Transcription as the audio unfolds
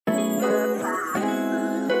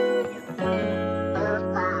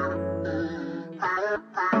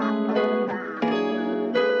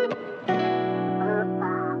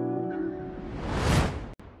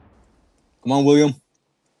Come on, William.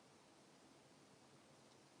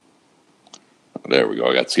 There we go.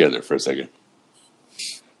 I got scared there for a second.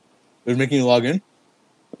 It was making you log in?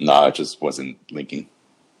 Nah, it just wasn't linking.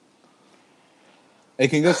 Hey,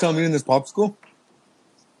 can you guys tell me in this popsicle?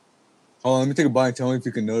 Hold on, let me take a bite and tell me if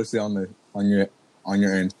you can notice it on your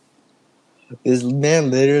end. This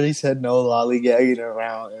man literally said no lollygagging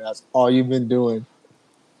around, and that's all you've been doing.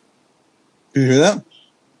 Did you hear that?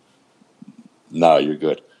 Nah, you're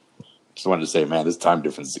good. Just wanted to say, man, this time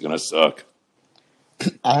difference is gonna suck.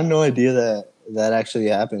 I had no idea that actually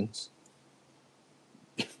happens.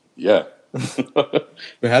 Yeah. Been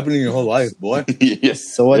happening your whole life, boy.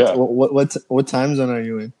 Yes. So Yeah. what time zone are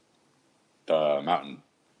you in? Mountain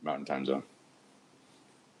time zone.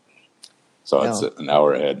 So it's an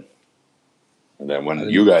hour ahead. And then when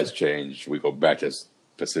you guys change, we go back to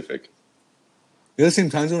Pacific. You're the same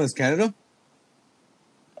time zone as Canada?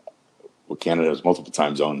 Well, Canada has multiple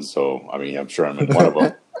time zones, so I mean, I'm sure I'm in one of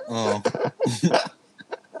them. Oh.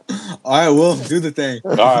 All right, Will, do the thing.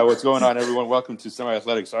 All right, what's going on, everyone? Welcome to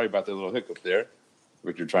Semi-Athletic. Sorry about the little hiccup there.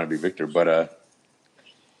 Victor trying to be Victor, but it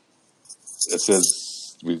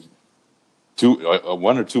says we've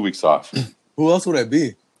 1 or 2 weeks off. Who else would I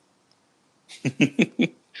be?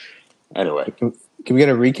 Can Anyway. we get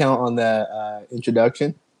a recount on that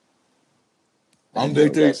introduction? I'm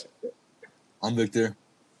Victor. I'm Victor.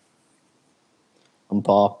 I'm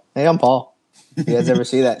Paul. Hey, I'm Paul. You guys ever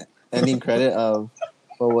see that ending credit of,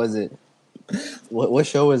 what was it? What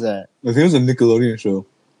show was that? I think it was a Nickelodeon show.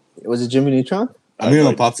 Was it Jimmy Neutron? I'm eating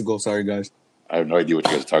a popsicle. Sorry, guys. I have no idea what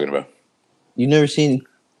you guys are talking about. You've never seen...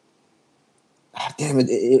 damn it.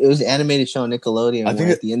 It was an animated show on Nickelodeon. I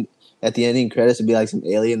think at the ending credits, it'd be like some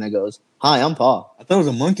alien that goes, "Hi, I'm Paul." I thought it was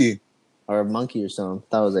a monkey. Or a monkey or something. I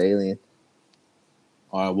thought it was an alien.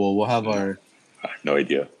 All right, well, we'll have I have no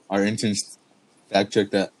idea. Our interns fact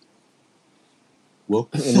check that. Will?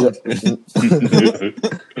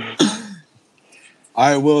 All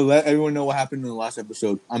right, we'll let everyone know what happened in the last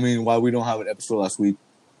episode. I mean, why we don't have an episode last week.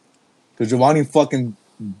 Because Giovanni fucking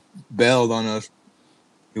bailed on us.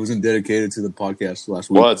 He wasn't dedicated to the podcast last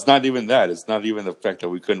week. Well, it's not even that. It's not even the fact that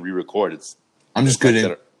we couldn't re-record. I'm just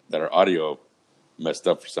kidding. That our audio messed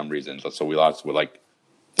up for some reason. So we lost with like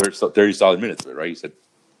 30 solid minutes of it, right? You said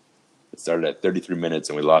it started at 33 minutes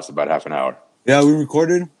and we lost about half an hour. Yeah, we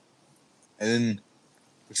recorded. And then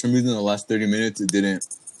for some reason, in the last 30 minutes,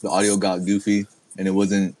 the audio got goofy. And it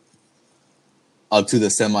wasn't up to the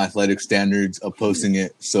semi-athletic standards of posting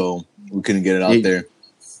it. So we couldn't get it out there.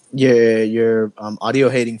 Your audio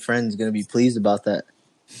hating friend is gonna be pleased about that.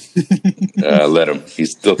 Let him. He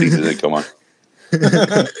still thinks it didn't come on.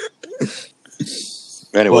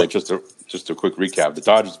 Anyway, just a quick recap. The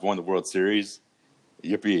Dodgers won the World Series.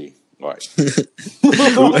 Yippee! All right.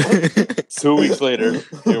 2 weeks later,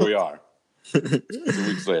 here we are. 2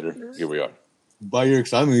 weeks later, here we are. By your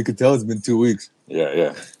excitement, you could tell it's been 2 weeks. Yeah.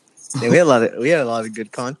 Yeah, we had a lot of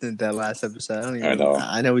good content that last episode.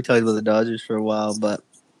 I know we talked about the Dodgers for a while, but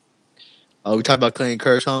we talked about Clayton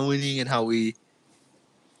Kershaw winning and how I'm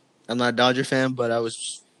not a Dodger fan, but I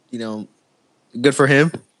was, good for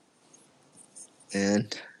him.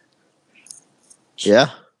 And yeah.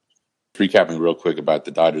 Recapping real quick about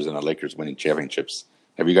the Dodgers and the Lakers winning championships.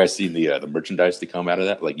 Have you guys seen the merchandise that come out of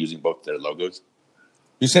that, like using both their logos?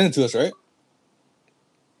 You sent it to us, right?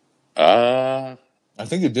 I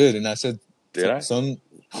think it did, and I said, "Did I?"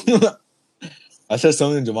 I said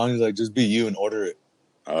something. And Giovanni's like, "Just be you and order it."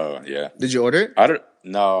 Oh yeah. Did you order it? I don't.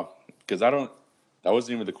 No, because I don't. That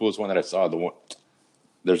wasn't even the coolest one that I saw.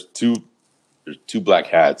 There's two black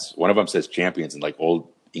hats. One of them says champions in like old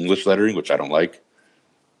English lettering, which I don't like.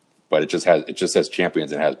 But it just says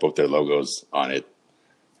champions and has both their logos on it.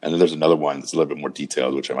 And then there's another one that's a little bit more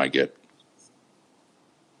detailed, which I might get.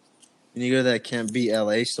 When you go to that Can't Beat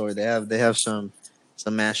LA store, they have some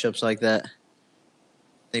mashups like that. I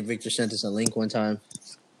think Victor sent us a link one time.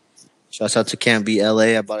 Shouts out to Can't Beat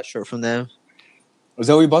LA. I bought a shirt from them. Was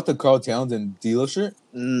that where you bought the Carl Towns and D'Lo shirt?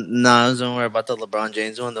 No, I was where I bought the LeBron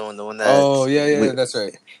James one, the one that. Oh yeah, that's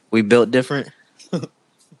right. We built different.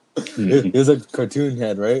 It was like a cartoon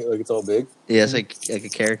head, right? Like it's all big. Yeah, it's like a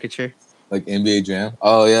caricature. Like NBA Jam.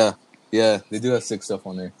 Oh yeah, they do have sick stuff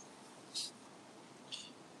on there.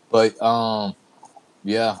 But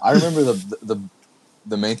yeah, I remember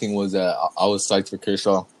the main thing was that I was psyched for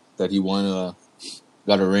Kershaw that he won,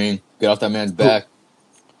 got a ring, get off that man's back.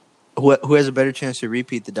 Who has a better chance to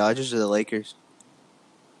repeat, the Dodgers or the Lakers?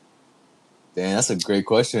 Damn, that's a great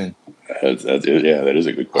question. Yeah, that is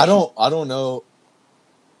a good question. I don't know,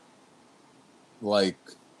 like,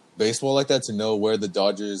 baseball like that to know where the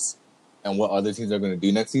Dodgers and what other teams are going to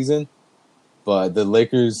do next season. But the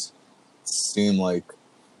Lakers seem like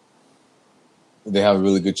they have a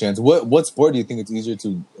really good chance. What sport do you think it's easier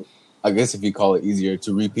to? I guess if you call it easier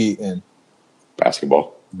to repeat in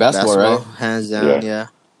Basketball, right? Hands down, yeah.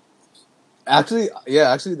 Actually,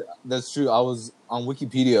 that's true. I was on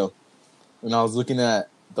Wikipedia and I was looking at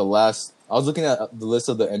the list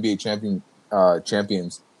of the NBA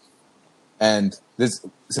champions, and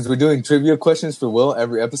since we're doing trivia questions for Will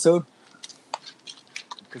every episode,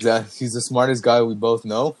 because he's the smartest guy we both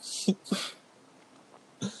know.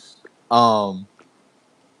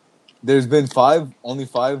 There's been only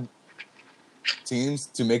five teams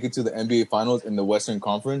to make it to the NBA Finals in the Western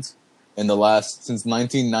Conference since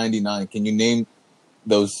 1999. Can you name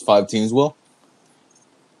those 5 teams, Will?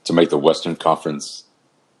 To make the Western Conference.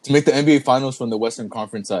 To make the NBA Finals from the Western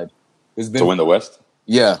Conference side. To win the West?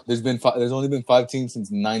 Yeah, there's only been 5 teams since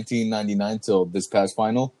 1999 till this past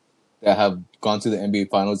final that have gone to the NBA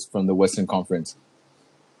Finals from the Western Conference.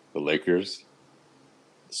 The Lakers,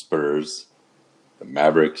 the Spurs, the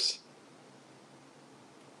Mavericks,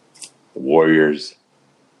 the Warriors.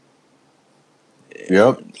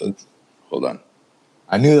 Yep. Hold on.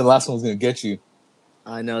 I knew the last one was going to get you.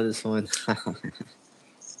 I know this one. All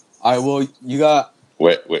right, well, you got...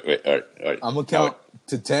 Wait. All right. I'm going to count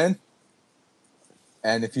to 10.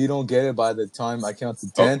 And if you don't get it by the time I count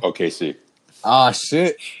to 10... Oh, OKC. Ah,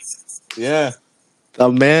 shit. Yeah. The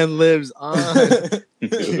man lives on.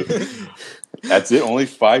 That's it? Only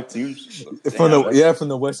 5 teams? From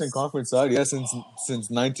the Western Conference side. Yeah, since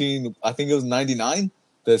 99,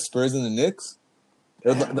 the Spurs and the Knicks.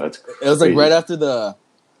 It was like right after the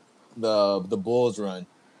Bulls run.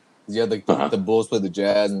 You had the Bulls played the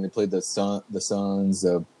Jazz and they played the Suns,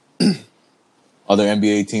 other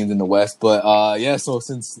NBA teams in the West. But so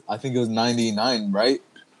since I think it was 99, right?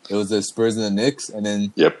 It was the Spurs and the Knicks, and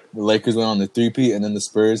then the Lakers went on the three-peat, and then the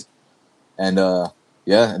Spurs, and and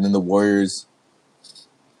then the Warriors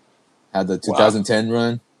had the 2010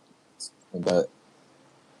 run.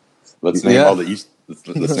 Let's name all the East.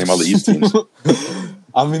 Let's name all the East teams.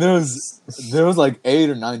 I mean, there was like 8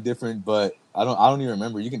 or 9 different, but I don't even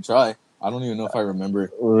remember. You can try. I don't even know if I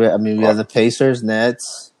remember. I mean, we have the Pacers,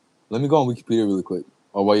 Nets. Let me go on Wikipedia really quick,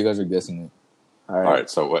 or while you guys are guessing it. All right.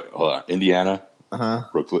 So what? Hold on. Indiana.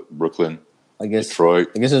 Brooklyn. I guess Detroit.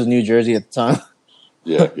 I guess it was New Jersey at the time.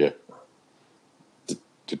 Yeah.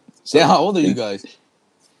 So, how old are you guys?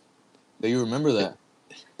 That you remember that?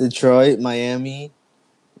 Detroit, Miami,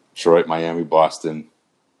 Boston,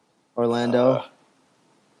 Orlando,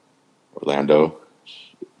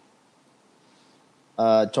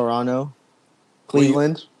 Toronto,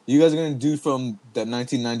 Cleveland. You guys are gonna do from that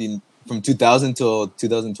 1990 from 2000 till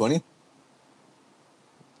 2020?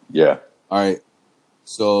 Yeah. All right.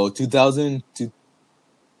 So 2000 to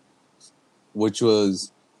which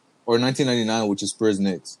was or 1999, which is Spurs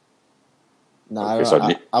Knicks. No,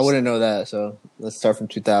 I wouldn't know that. So let's start from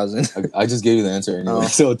 2000. I just gave you the answer anyway.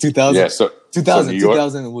 So 2000. Yeah. So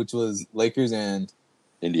 2000, which was Lakers and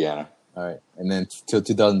Indiana. All right, and then till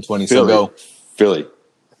 2020. Philly. So go Philly.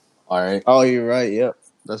 All right. Oh, you're right. Yep,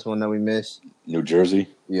 that's one that we missed. New Jersey.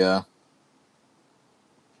 Yeah.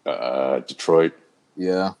 Detroit.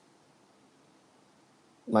 Yeah.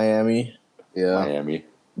 Miami. Yeah.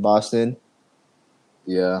 Boston.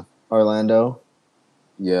 Yeah. Orlando.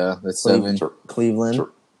 Yeah, that's 7. Cleveland.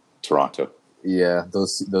 Toronto. Yeah,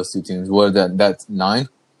 those 2 teams. What is that? That's 9.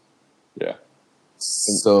 Yeah.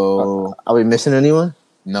 So are we missing anyone?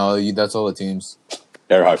 No, that's all the teams.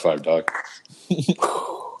 Air high five, dog.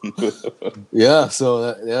 Yeah,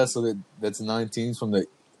 so that's 9 teams from the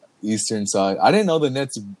Eastern side. I didn't know the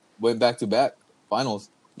Nets went back-to-back finals.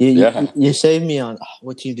 You saved me on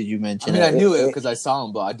what team did you mention? I mean, I knew it because I saw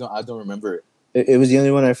them, but I don't remember it. It was the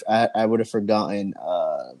only one I would have forgotten.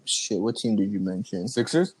 What team did you mention?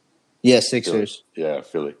 Sixers? Yeah, Sixers. Philly. Yeah,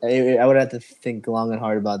 Philly. I would have to think long and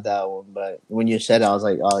hard about that one, but when you said it, I was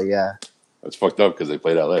like, oh, yeah. That's fucked up because they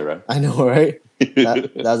played LA, right? I know, right?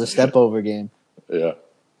 that was a step-over game. Yeah.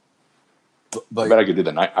 But I bet I could do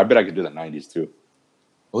the 90s, too.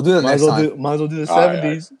 We'll do that next time. Might as well do the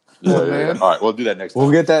 70s. Yeah. All right, we'll do that next time.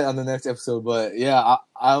 We'll get that on the next episode. But, yeah,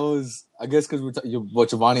 I guess because what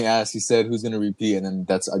Giovanni asked, he said who's going to repeat, and then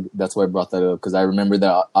that's why I brought that up, because I remember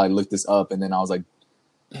that I looked this up, and then I was like,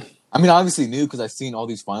 I mean, I obviously knew because I've seen all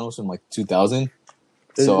these finals from, like, 2000.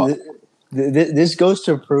 So this goes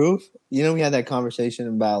to prove, we had that conversation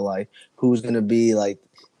about, like, who's going to be, like,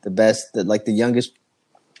 the best, like, the youngest,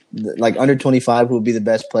 like, under 25, who would be the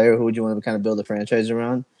best player, who would you want to kind of build a franchise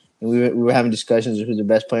around? And we were having discussions of who's the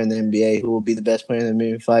best player in the NBA, who will be the best player in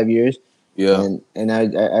maybe 5 years. Yeah. And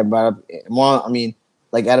I brought up more, I mean,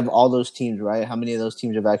 like, out of all those teams, right, how many of those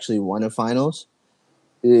teams have actually won a finals?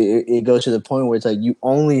 it goes to the point where it's like you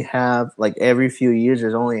only have like every few years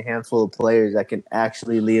there's only a handful of players that can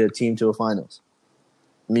actually lead a team to a finals.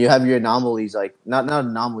 I mean, you have your anomalies, like not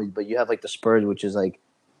anomalies, but you have like the Spurs, which is like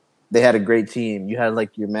they had a great team. You had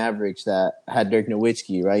like your Mavericks that had Dirk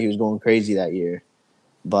Nowitzki, right? He was going crazy that year.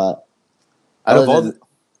 But other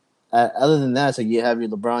than that, it's like you have your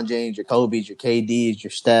LeBron James, your Kobe's, your KD's,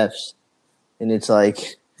 your Steph's, and it's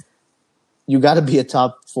like you got to be a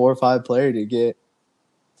top 4 or 5 player to get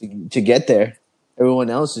there. Everyone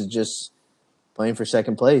else is just playing for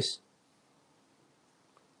second place.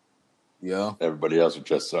 Yeah, everybody else are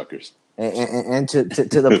just suckers. And to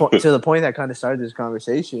the point that kind of started this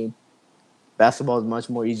conversation, basketball is much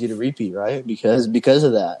more easy to repeat, right? Because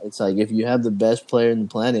of that, it's like if you have the best player in the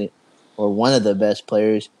planet or one of the best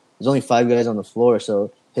players, there's only 5 guys on the floor,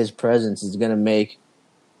 so his presence is going to make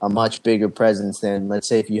a much bigger presence than, let's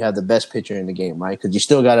say, if you have the best pitcher in the game, right? Because you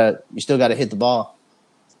still gotta hit the ball.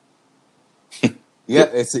 Yeah,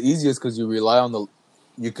 it's the easiest because you rely on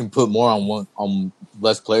you can put more on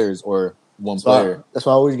less players or one player. That's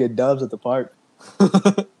why I always get dubs at the park.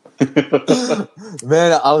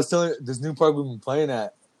 Man, I was telling you, this new park we've been playing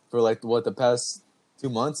at for like the past 2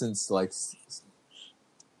 months since like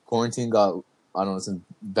quarantine got, I don't know, since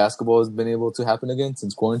basketball has been able to happen again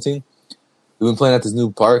since quarantine. We've been playing at this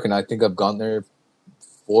new park, and I think I've gone there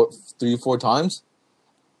 3-4 times.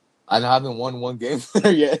 I haven't won one game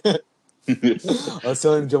there yet. I was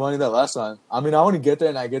telling Giovanni that last time. I mean, I only get there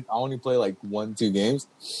and I only play like 1-2 games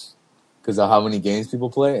because of how many games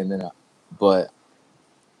people play, and then but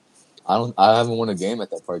I haven't won a game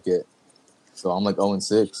at that park yet, so I'm like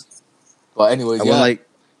 0-6. But anyways, I won like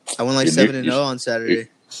 7-0 on Saturday.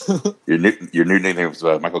 Your new nickname was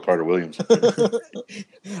Michael Carter Williams.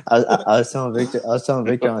 I was telling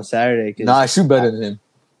Victor on Saturday. Nah, I shoot better than him.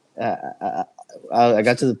 I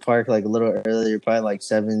got to the park like a little earlier, probably like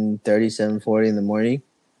 7:30, 7:40 in the morning,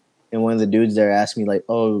 and one of the dudes there asked me like,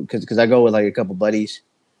 "Oh, because I go with like a couple buddies,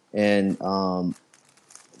 and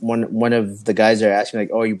one of the guys there asked me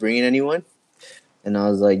like, "Oh, are you bringing anyone?" And I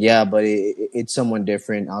was like, "Yeah, but it's someone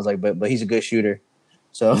different." I was like, "But he's a good shooter."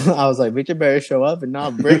 So I was like, Victor better show up and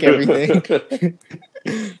not break everything.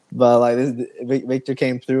 But like Victor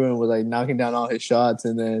came through and was like knocking down all his shots,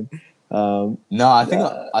 and then no, I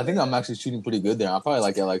think I'm actually shooting pretty good there. I'm probably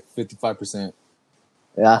like at like 55%.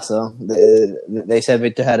 Yeah, so they said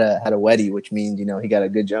Victor had a weddy, which means he got a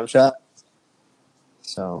good jump shot.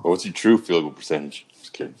 So what's your true field goal percentage?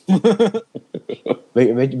 Just kidding.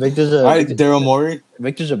 Victor's Daryl Morey.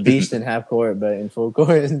 Victor's a beast in half court, but in full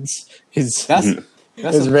court,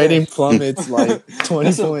 his rating plummets like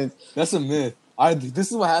 20 points. That's a myth.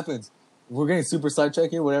 This is what happens. We're getting super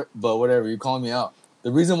sidetracked here, whatever. You're calling me out.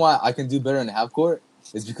 The reason why I can do better in half court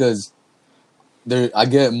is because I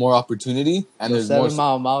get more opportunity and there's 7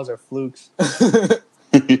 miles are flukes.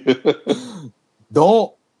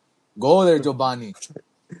 Don't go there, Giovanni.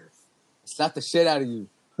 Slap the shit out of you.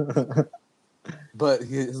 But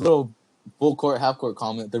his little full court, half court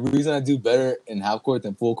comment. The reason I do better in half court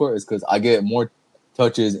than full court is because I get more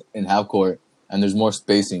touches in half court and there's more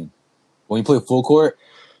spacing. When you play full court,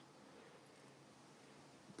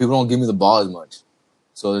 people don't give me the ball as much.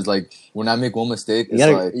 So there's like when I make one mistake, you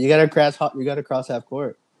gotta cross half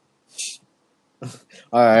court.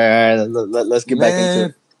 All right. Let's get back into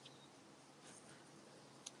it.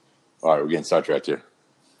 All right, we're getting sidetracked here.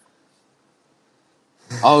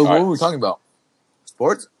 Oh, what were we talking about?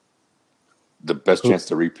 Sports? The best chance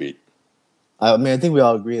to repeat. I mean, I think we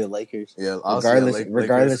all agree the Lakers. Yeah,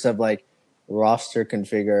 regardless of like roster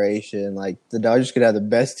configuration, like the Dodgers could have the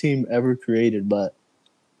best team ever created, but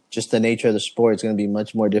just the nature of the sport is going to be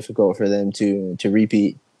much more difficult for them to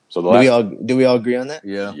repeat. So do we all agree on that?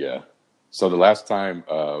 Yeah. Yeah. So the last time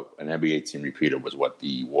an NBA team repeated was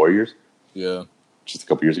the Warriors? Yeah. Just a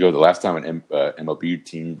couple years ago. The last time an MLB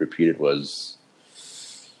team repeated was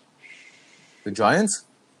the Giants?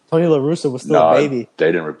 Tony La Russa was still a baby. They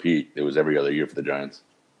didn't repeat. It was every other year for the Giants.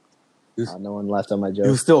 No one laughed on my joke.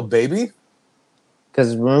 He was still a baby?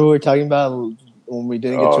 Because remember we were talking about when we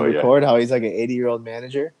didn't get to record how he's like an 80-year-old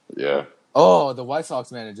manager? Yeah. Oh, the White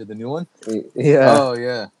Sox manager, the new one? Yeah. Oh,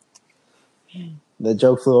 yeah. The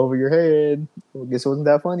joke flew over your head. Well, I guess it wasn't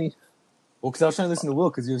that funny. Well, because I was trying to listen to Will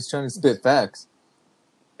because he was trying to spit facts.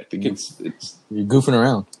 I think it's you're goofing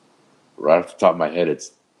around. Right off the top of my head,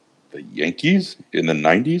 it's the Yankees in the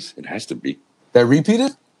 90s. It has to be. That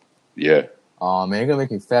repeated? Yeah. Oh, man, you're going to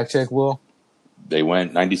make me fact check, Will? They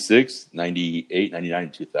went 96, 98,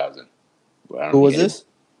 99, 2000. Who was this?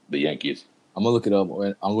 The Yankees. I'm going to look it up.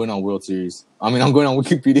 I'm going on World Series. I'm going on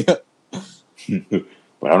Wikipedia.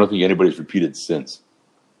 But I don't think anybody's repeated since.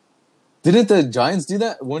 Didn't the Giants do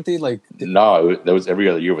that? Weren't they like? No, that was every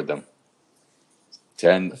other year with them.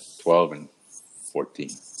 10, 12, and 14.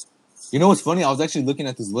 You know what's funny? I was actually looking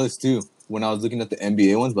at this list too when I was looking at the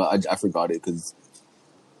NBA ones, but I forgot it because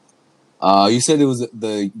you said it was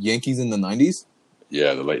the Yankees in the 90s?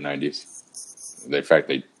 Yeah, the late 90s. In fact,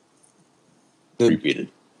 they repeated.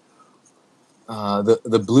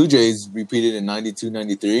 The Blue Jays repeated in 92,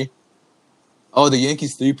 93. Oh, the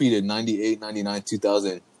Yankees three-peated 98, 99,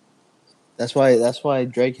 2000. That's why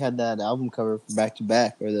Drake had that album cover for back to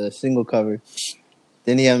back or the single cover.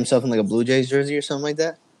 Didn't he have himself in like a Blue Jays jersey or something like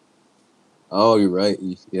that? Oh, you're right.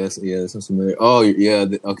 Yes, yeah, that sounds familiar. Oh, yeah.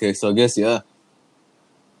 Okay, so I guess, yeah.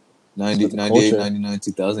 98, 99,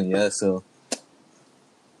 2000. Yeah, so.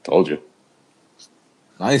 Told you.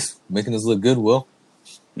 Nice. Making us look good, Will.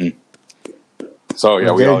 So,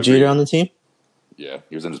 yeah, was we all agree. Jeter on the team? Yeah,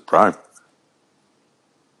 he was in his prime.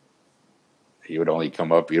 He would only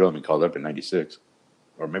come up, he'd only been called up in 96.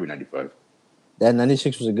 Or maybe 95. That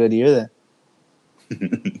 96 was a good year then.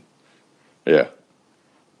 Yeah.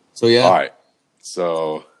 So, yeah. All right.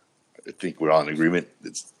 So, I think we're all in agreement.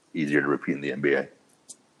 It's easier to repeat in the NBA.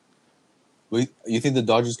 Wait, you think the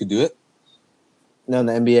Dodgers could do it? No, in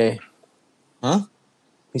the NBA. Huh?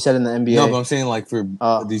 He said in the NBA. No, but I'm saying like do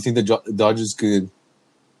you think the Dodgers could?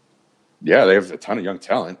 Yeah, they have a ton of young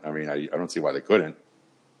talent. I mean, I don't see why they couldn't.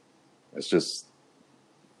 It's just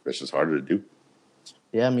harder to do.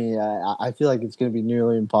 Yeah, I mean, I feel like it's going to be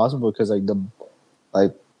nearly impossible because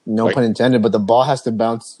no pun intended, but the ball has to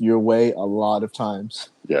bounce your way a lot of times.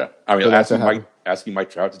 Yeah, I mean, asking Mike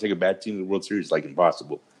Trout to take a bad team to the World Series is like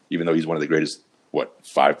impossible, even though he's one of the greatest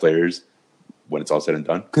 5 players when it's all said and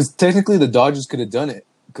done. Because technically the Dodgers could have done it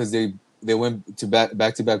because they went to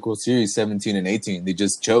back-to-back World Series 17 and 18. They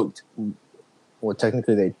just choked. Well,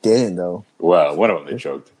 technically they didn't though. Well, one of them they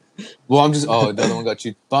choked. Well, the other one got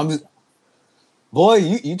you. But I'm just, boy,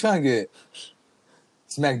 you trying to get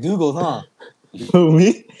smackdougaled, huh? Who,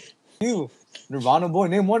 me? You, Nirvana boy.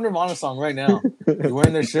 Name one Nirvana song right now. You're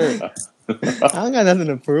wearing their shirt. I don't got nothing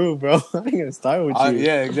to prove, bro. I ain't gonna start with you.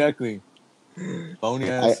 Yeah, exactly. Phony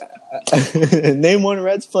ass. Name one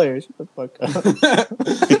Reds player. Shut the fuck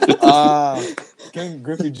up. Ken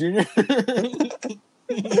Griffey Jr.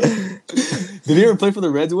 Did he ever play for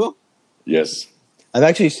the Reds, Will? Yes. I've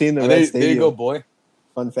actually seen the Reds stadium. There you go, boy.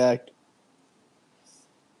 Fun fact.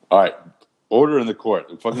 All right. Order in the court.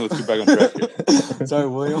 Let's get back on track here. Sorry,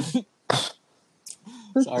 William.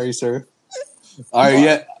 Sorry, sir. All right,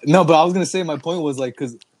 yeah. No, but I was going to say my point was like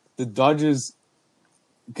because the Dodgers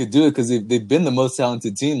could do it because they've been the most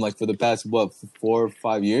talented team like for the past, 4 or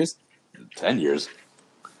 5 years? 10 years.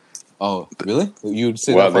 Oh, really? You'd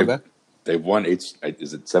say that far back? They've won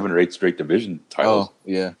 7 or 8 straight division titles. Oh,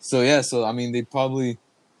 yeah. So I mean, they probably...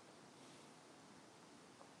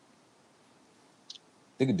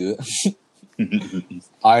 They could do it.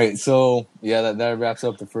 All right, so yeah, that wraps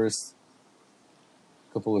up the first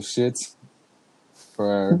couple of shits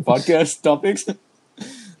for our podcast topics.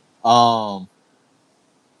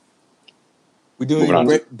 We're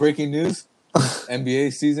doing breaking news.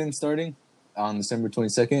 NBA season starting on December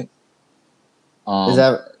 22nd.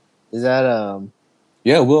 Is that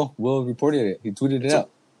Yeah, Will reported it. He tweeted it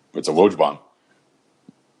out. It's a Woj bomb,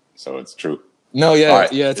 so it's true. No, yeah,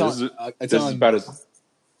 right. Yeah. This is about as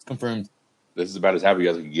confirmed. This is about as happy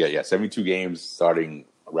as I can get. Yeah, 72 games starting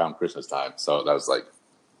around Christmas time. So that was like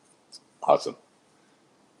awesome.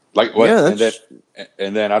 Like what? Yeah,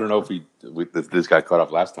 and then I don't know if this got cut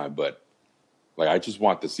off last time, but like I just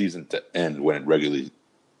want the season to end when it regularly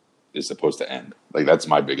is supposed to end. Like that's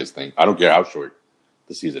my biggest thing. I don't care how short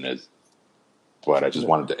the season is, but I just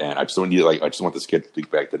want it to end. I just want the skid to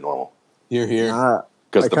get back to normal. Here.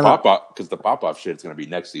 Because the pop off shit is going to be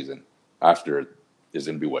next season after. Is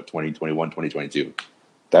going to be 2021, 2022.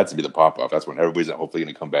 That's to be the pop off. That's when everybody's hopefully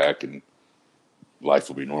going to come back and life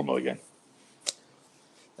will be normal again.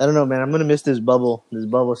 I don't know, man. I'm going to miss this bubble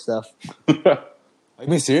stuff. Are you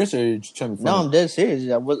being serious or are you just trying to be funny? No, I'm dead serious.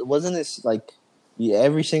 Wasn't this like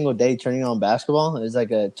every single day turning on basketball? It's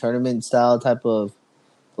like a tournament style type of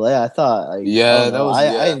play. I thought,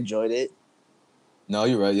 I enjoyed it. No,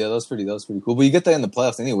 you're right. Yeah, that was pretty cool. But you get that in the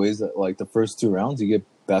playoffs anyways. Like the first 2 rounds, you get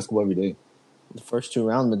basketball every day. The first 2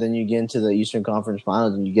 rounds, but then you get into the Eastern Conference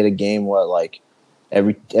Finals and you get a game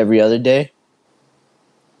every other day.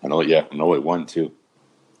 I know. Yeah, I know. It won too.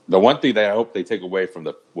 The one thing that I hope they take away from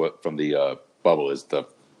the bubble is the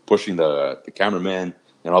pushing the cameraman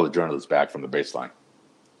and all the journalists back from the baseline.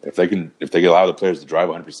 If they can allow the players to drive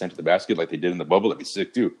 100% to the basket like they did in the bubble, that'd be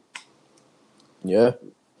sick too. Yeah.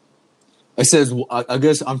 It says, I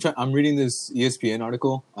guess I'm reading this ESPN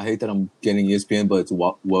article. I hate that I'm getting ESPN, but it's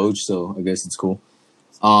Woj, so I guess it's cool.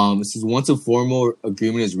 It says once a formal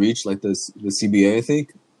agreement is reached, like the CBA, I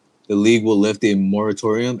think, the league will lift a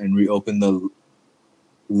moratorium and reopen the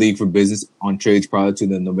league for business on trades prior to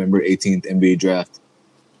the November 18th NBA draft.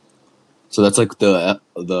 So that's like the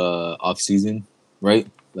off season, right?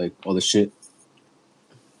 Like all the shit.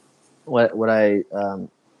 What I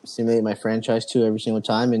simulate my franchise to every single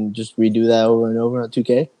time and just redo that over and over on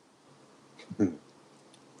 2K?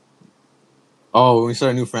 Oh, when we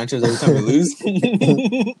start a new franchise every time we lose?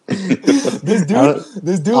 This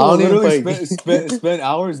dude will literally spend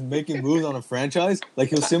hours making moves on a franchise. Like,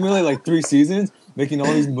 he'll simulate like 3 seasons, making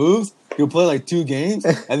all these moves. He'll play like 2 games,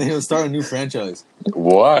 and then he'll start a new franchise.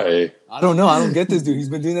 Why? I don't know. I don't get this dude. He's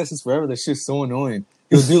been doing that since forever. That shit's so annoying.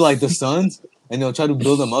 He'll do like the Suns, and he'll try to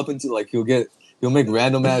build them up into like he'll make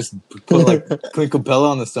random ass put like Clint Capella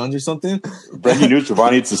on the Suns or something. Breaking news: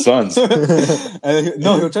 Giovanni eats the Suns. And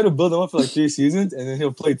he'll try to build them up for like 3 seasons, and then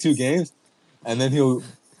he'll play 2 games, and then he'll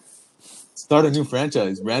start a new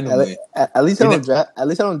franchise randomly. At least I don't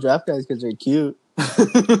draft guys because they're cute.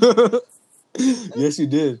 Yes, you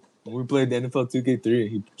did. When we played the NFL 2K3,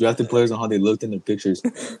 he drafted players on how they looked in their pictures.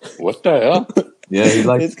 What the hell? Yeah, he's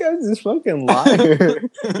like, this guy's this fucking liar.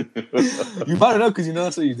 You brought it up because you know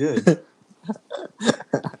that's what you did.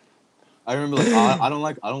 I remember, like, I don't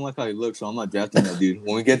like how he looks, so I'm not drafting that dude.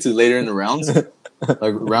 When we get to later in the rounds,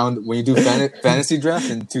 like when you do fantasy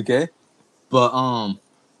draft in 2K, but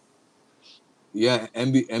yeah,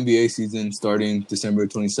 NBA season starting December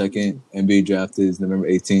 22nd. NBA draft is November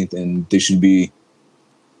 18th, and they should be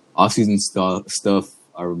off-season stuff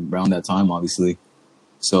around that time, obviously.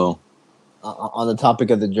 So, on the topic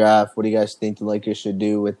of the draft, what do you guys think the Lakers should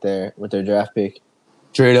do with their draft pick?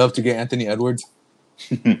 Trade up to get Anthony Edwards.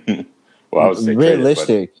 Well, I would say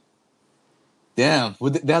realistic. Damn,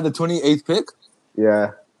 would they have the 28th pick?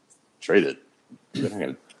 Yeah, trade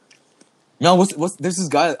it. No, what's there's this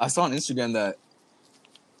guy I saw on Instagram that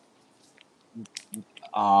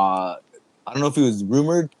I don't know if it was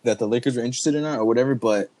rumored that the Lakers were interested in it or whatever,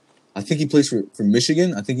 but I think he plays for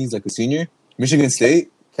Michigan. I think he's like a senior. Michigan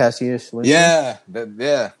State. Cassius Winston. Yeah,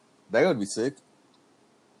 that would be sick.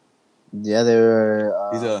 Yeah, they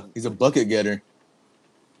were. He's a bucket getter.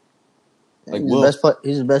 Like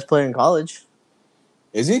he's the best player in college.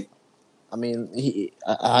 Is he? I mean,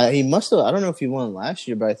 he must have. I don't know if he won last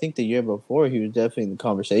year, but I think the year before he was definitely in the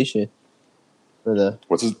conversation for the.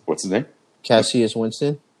 What's his name? Cassius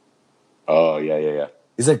Winston. Oh yeah.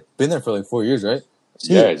 He's like been there for like 4 years, right?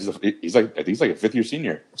 Yeah, he's like I think he's like a 5th-year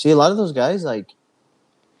senior. See, a lot of those guys like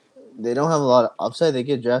they don't have a lot of upside. They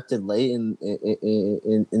get drafted late in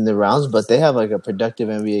the rounds, but they have like a productive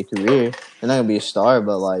NBA career. They're not gonna be a star,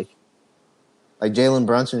 but like Jalen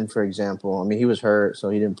Brunson, for example. I mean, he was hurt, so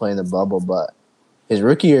he didn't play in the bubble, but his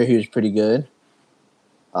rookie year he was pretty good.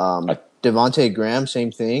 Devontae Graham,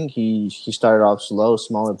 same thing. He started off slow,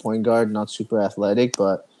 smaller point guard, not super athletic,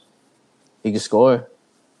 but he could score.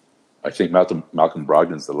 I think Malcolm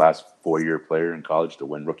Brogdon's the last 4-year player in college to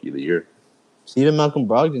win Rookie of the Year. Even Malcolm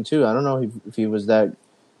Brogdon too. I don't know if he was that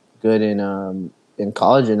good in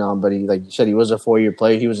college or not, but he, like you said, he was a 4-year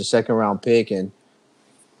player. He was a 2nd-round pick, and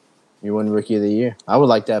he won Rookie of the Year. I would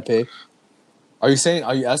like that pick. Are you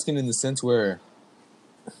asking in the sense where,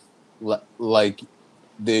 like,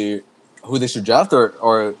 who they should draft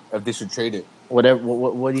or if they should trade it? Whatever.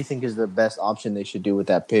 What do you think is the best option they should do with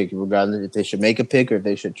that pick, regardless if they should make a pick or if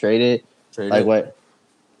they should trade it? What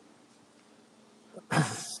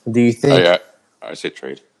do you think? Oh, yeah, I say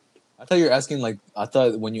trade. I thought you were asking I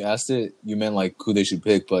thought when you asked it, you meant like who they should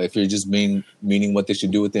pick. But if you're just meaning what they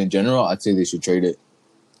should do with it in general, I'd say they should trade it.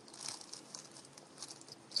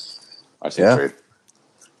 I say trade.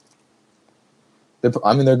 They're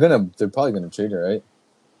probably gonna trade it, right?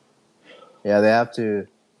 Yeah, they have to.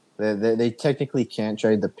 They technically can't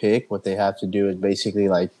trade the pick. What they have to do is basically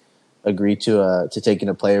like agree to taking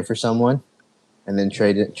a player for someone, and then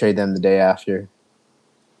trade them the day after.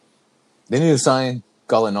 They need to sign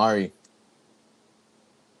Gallinari.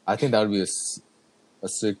 I think that would be a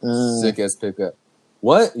sick ass pickup.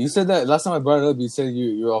 What? You said that last time I brought it up. You said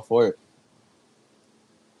you're all for it.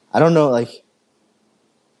 I don't know, like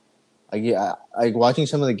watching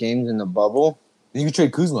some of the games in the bubble. You can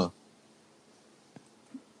trade Kuzma.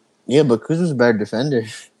 Yeah, but Kuzma's a better defender.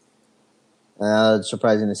 It's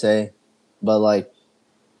surprising to say, but like,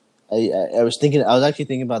 I was actually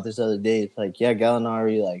thinking about this the other day. It's like, yeah,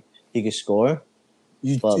 Gallinari, like he could score,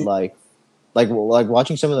 but like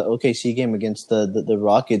watching some of the OKC game against the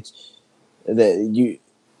Rockets,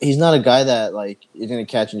 he's not a guy that like is gonna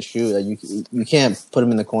catch and shoot. Like you can't put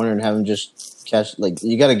him in the corner and have him just catch. Like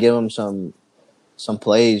you got to give him some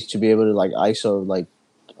plays to be able to like ISO like.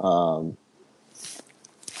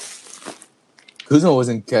 Kuzma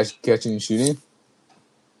wasn't catching and shooting.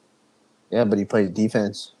 Yeah, but he plays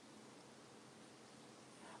defense.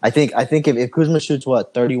 I think if Kuzma shoots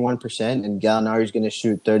 31% and Gallinari's going to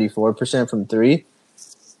shoot 34% from three,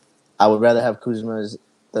 I would rather have Kuzma's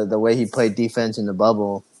the way he played defense in the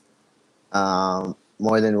bubble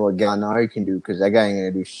more than what Gallinari can do because that guy ain't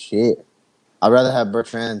going to do shit. I'd rather have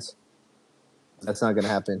Bertrand's. That's not going to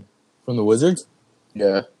happen. From the Wizards?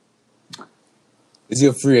 Yeah. Is he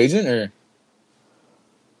a free agent or?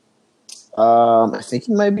 I think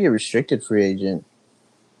he might be a restricted free agent.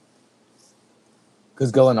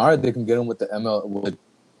 Because Gallinari, they can get him with the with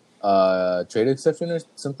trade exception or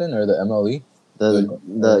something, or the MLE.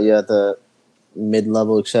 The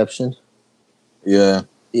mid-level exception. Yeah.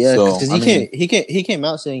 Yeah, because he came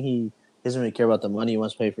out saying he doesn't really care about the money. He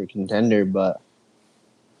wants to play for a contender, but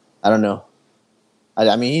I don't know.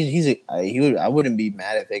 I mean, I wouldn't be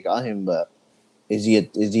mad if they got him, but is he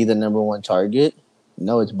the number one target?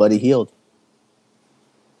 No, it's Buddy Hield.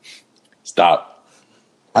 Stop.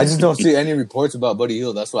 I just don't see any reports about Buddy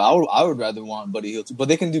Hield. That's why I would rather want Buddy Hield too. But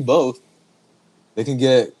they can do both. They can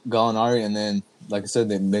get Gallinari, and then, like I said,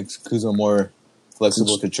 they make Kuzma more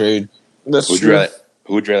flexible to trade. That's true.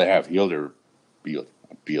 Who would you rather have, Hield or Beal?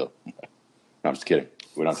 No, I'm just kidding.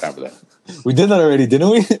 We don't have time for that. We did that already,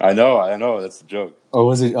 didn't we? I know. That's the joke. Or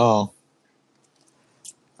was it? Oh.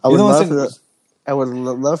 I would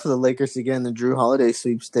love for the Lakers to get in the Drew Holiday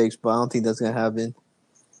sweepstakes, but I don't think that's going to happen.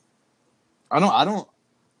 I don't.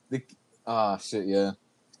 Shit, yeah.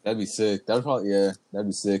 That'd be sick. That'd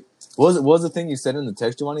be sick. What was the thing you said in the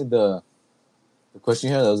text, Giovanni? The question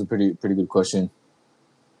you had? That was a pretty good question.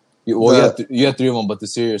 You had three of them, but the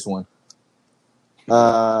serious one.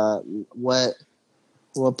 What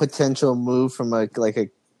potential move from a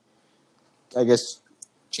I guess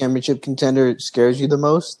championship contender scares you the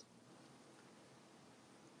most?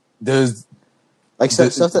 Does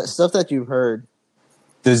stuff that you've heard.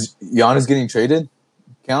 Does Giannis getting traded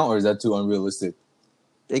count, or is that too unrealistic?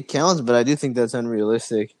 It counts, but I do think that's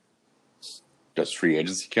unrealistic. Does free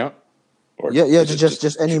agency count? Or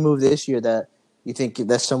just any move this year that you think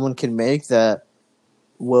that someone can make that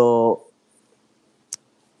will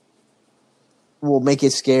make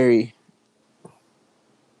it scary.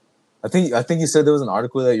 I think you said there was an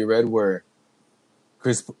article that you read where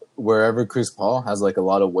wherever Chris Paul has like a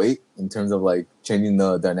lot of weight in terms of like changing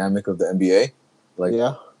the dynamic of the NBA. Like,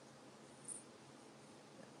 yeah,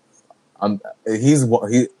 he's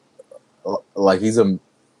probably like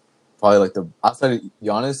the outside of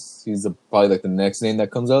Giannis, he's probably like the next name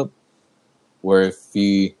that comes up. Where if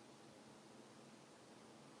he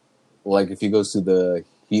goes to the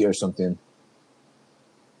Heat or something,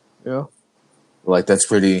 yeah, like that's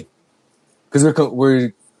pretty. Because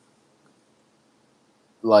we're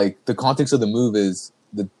like the context of the move is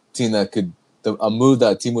the team that could. A move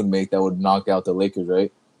that a team would make that would knock out the Lakers,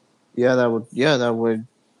 right? Yeah, that would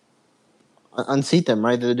unseat them,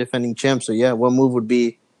 right? They're the defending champs. So yeah, what move would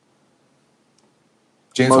be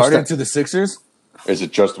James Harden to the Sixers? Is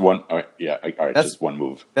it just one? All right, yeah, all right, just one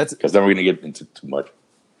move. That's because then we're gonna get into too much.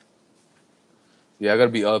 Yeah, I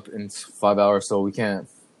gotta be up in 5 hours, so we can't.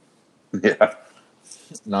 Yeah.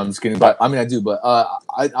 No, I'm just kidding. But I mean, I do. But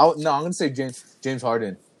I'm gonna say James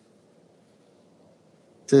Harden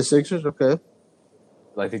to the Sixers. Okay.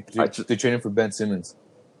 Like they traded for Ben Simmons.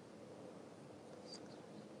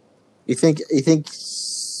 You think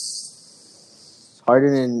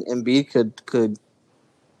Harden and Embiid could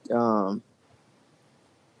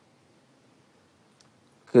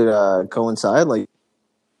coincide, like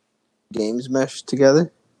games mesh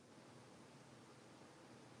together?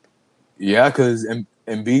 Yeah, because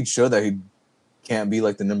Embiid showed that he can't be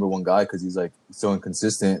like the number one guy because he's like so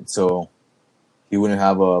inconsistent. So he wouldn't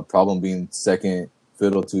have a problem being second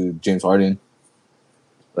fiddle to James Harden.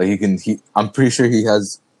 Like I'm pretty sure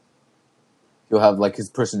he'll have like his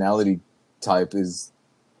personality type is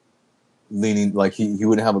leaning like he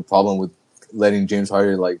wouldn't have a problem with letting James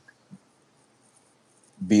Harden like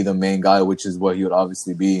be the main guy, which is what he would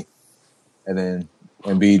obviously be, and then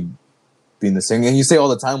Embiid being the same. And you say all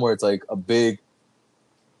the time where it's like a big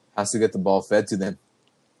has to get the ball fed to them,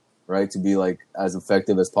 right, to be like as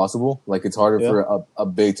effective as possible. Like it's harder for a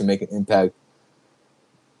big to make an impact,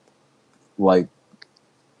 like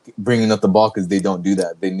bringing up the ball because they don't do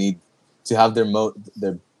that. They need to have their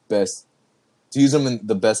best to use them in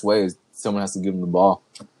the best way. Is someone has to give them the ball.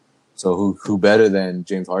 So who better than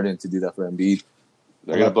James Harden to do that for Embiid?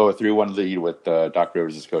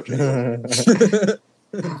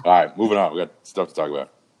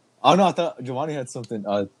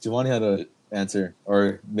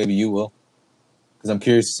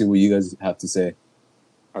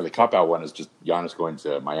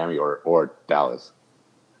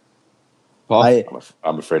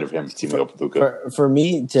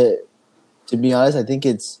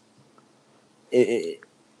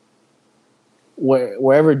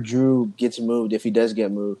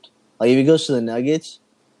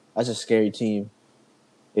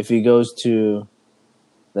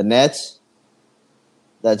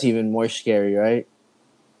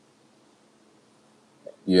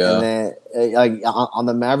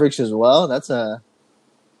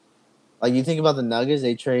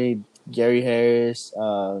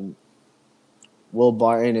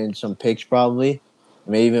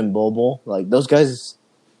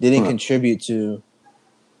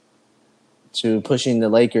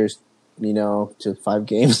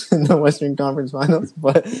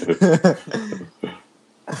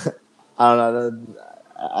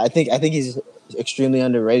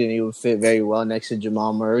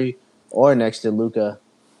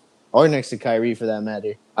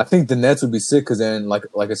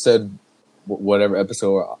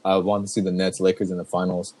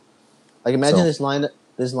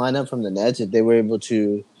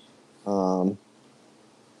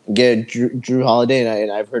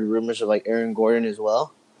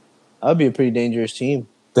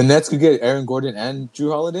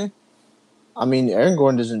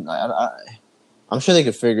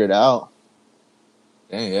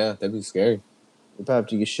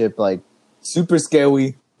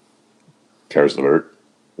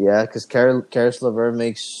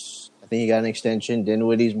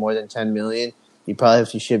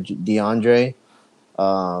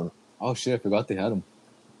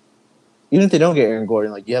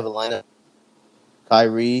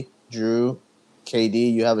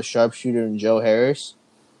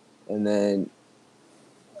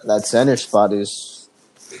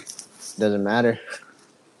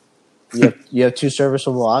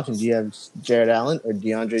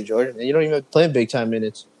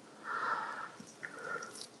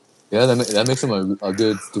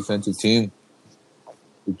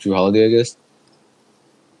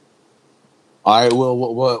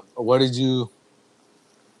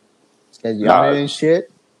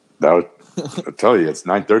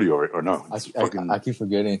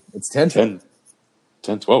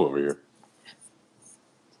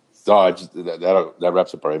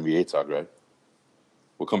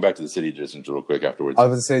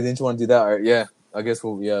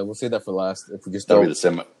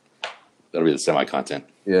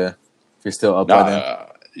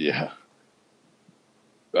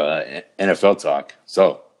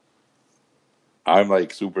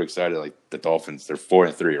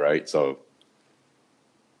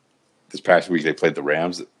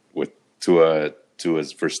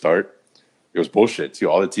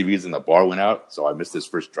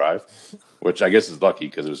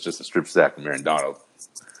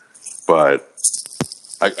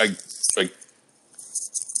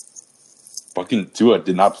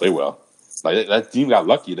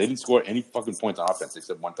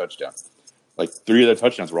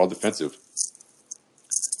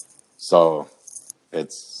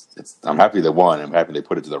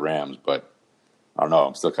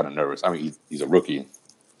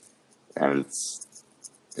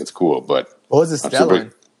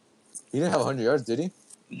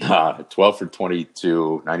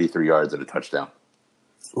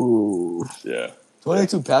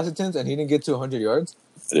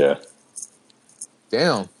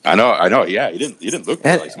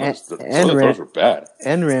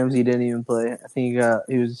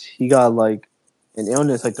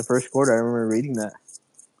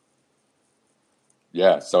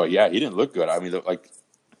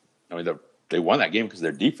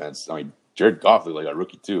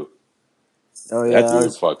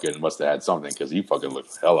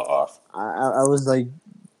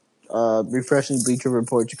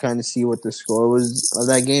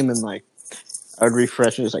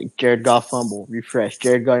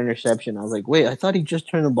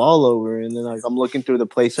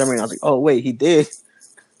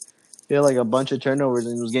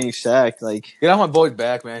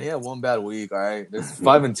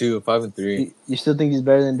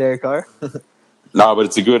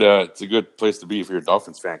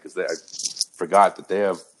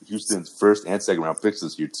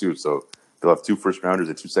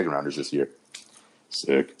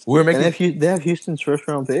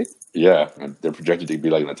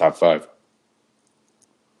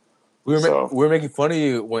 We were making fun of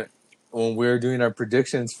you when we were doing our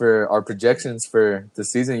projections for the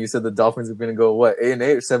season. You said the Dolphins are going to go 8-8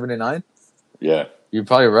 or 7-9. Yeah, you're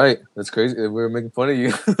probably right. That's crazy. We were making fun of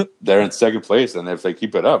you. They're in second place, and if they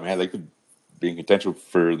keep it up, man, they could be in contention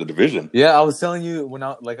for the division. Yeah, I was telling you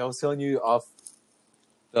off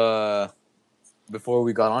the before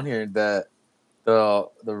we got on here that the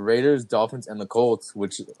Raiders, Dolphins, and the Colts,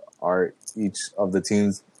 which are each of the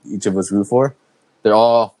teams each of us root for, they're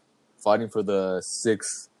all fighting for the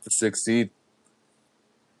sixth seed.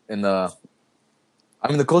 In the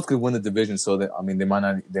Colts could win the division, so they might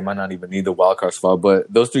not even need the wild card spot.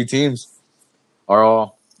 But those three teams are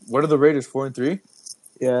all. What are the Raiders, 4-3?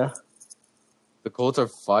 Yeah. The Colts are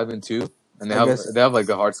 5-2, and they have like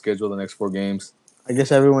a hard schedule the next 4 games. I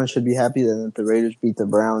guess everyone should be happy then that the Raiders beat the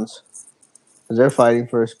Browns, because they're fighting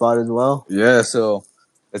for a spot as well. Yeah, so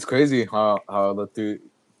it's crazy how the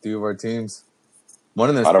three of our teams, one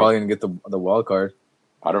of them is probably gonna get the wild card.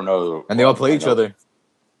 I don't know, and they all play each other.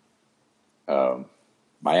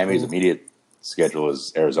 Miami's immediate schedule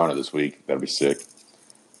is Arizona this week. That'll be sick.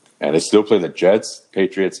 And they still play the Jets,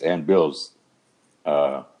 Patriots, and Bills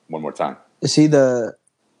one more time. See the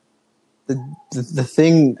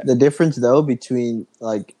thing, the difference though between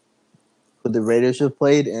like what the Raiders have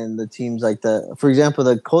played and the teams like for example,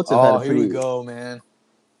 the Colts have had a pretty. Here we go, man.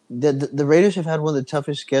 The Raiders have had one of the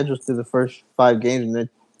toughest schedules through the first 5 games, and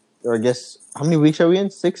or I guess how many weeks are we in?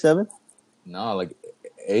 6, 7? No, like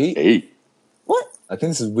 8. 8. What? I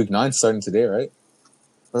think this is week 9 starting today, right?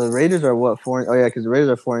 Well, the Raiders are what 4? Oh yeah, because the Raiders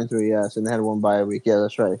are 4-3. Yes, and they had one bye week. Yeah,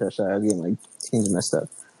 that's right. That's right. I was getting like teams messed up.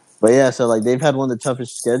 But yeah, so like they've had one of the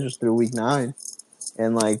toughest schedules through week 9,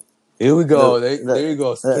 and like here we go. There you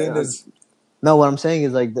go. No, what I'm saying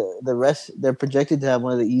is like the rest, they're projected to have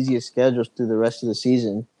one of the easiest schedules through the rest of the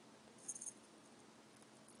season.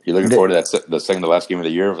 You looking forward to the second to last game of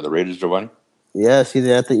the year for the Raiders are winning? Yeah, see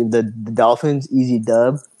that the Dolphins easy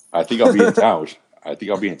dub. I think I'll be in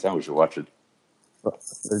town. We should watch it.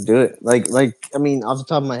 Let's do it. Like I mean, off the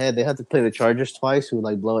top of my head, they have to play the Chargers twice, who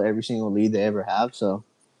like blow every single lead they ever have. So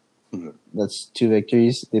that's 2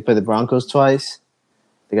 victories. They play the Broncos twice.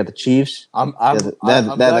 They got the Chiefs. I'm glad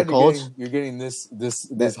the Colts. You're getting this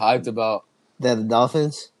hyped about. They have the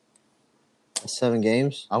Dolphins. 7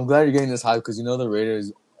 games. I'm glad you're getting this hype because you know the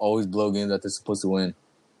Raiders always blow games that they're supposed to win.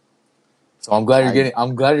 So I'm glad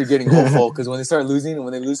you're getting hopeful because when they start losing and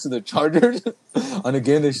when they lose to the Chargers on a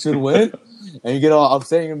game they should win, and you get all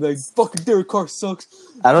upset and you're like, "Fucking Derek Carr sucks."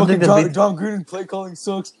 I don't think John Gruden play calling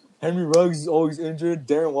sucks. Henry Ruggs is always injured.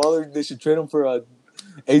 Darren Waller, they should trade him for a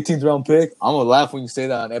 18th round pick. I'm gonna laugh when you say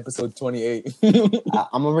that on episode 28.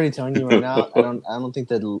 I'm already telling you right now. I don't think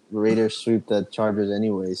the Raiders sweep the Chargers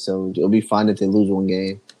anyway. So it'll be fine if they lose 1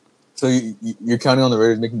 game. So you're counting on the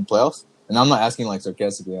Raiders making the playoffs? And I'm not asking like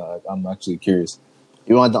sarcastically. I'm actually curious.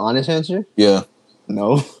 You want the honest answer? Yeah.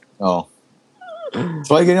 No. Oh. That's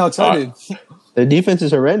why you're getting all excited. Their defense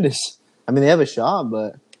is horrendous. I mean, they have a shot,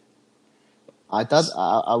 but I thought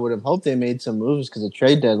I would have hoped they made some moves because the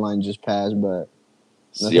trade deadline just passed, but.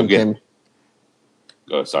 Nothing came.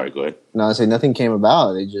 Go ahead. No, I say nothing came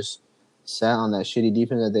about. They just sat on that shitty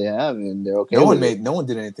defense that they have, and they're okay. No one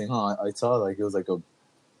did anything, huh? I saw like it was like a.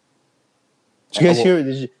 Did you guys hear?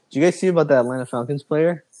 Did you guys see about that Atlanta Falcons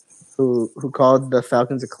player who called the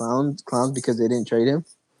Falcons a clowns because they didn't trade him?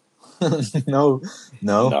 No.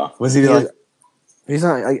 Was he like? He's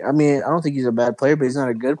not. I mean, I don't think he's a bad player, but he's not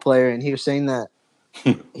a good player. And he was saying that.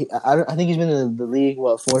 I think he's been in the league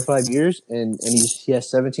 4 or 5 years, and he has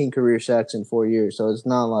 17 career sacks in 4 years. So it's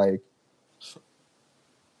not like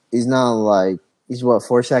he's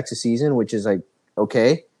 4 sacks a season, which is like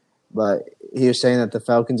okay. But he was saying that the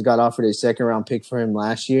Falcons got offered a 2nd round pick for him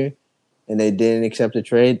last year, and they didn't accept the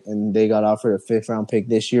trade, and they got offered a 5th round pick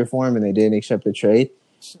this year for him, and they didn't accept the trade.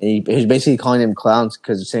 And he was basically calling him clowns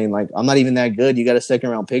because saying like, I'm not even that good. You got a 2nd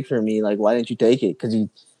round pick for me. Like, why didn't you take it? Because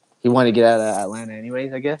he wanted to get out of Atlanta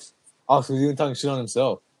anyways, I guess. Oh, so he's even talking shit on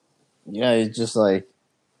himself. Yeah, he's just like,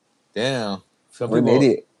 damn. What an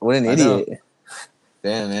idiot.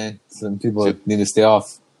 Damn, man. Some people need to stay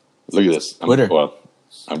off. Look at this.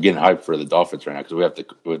 I'm getting hyped for the Dolphins right now because we have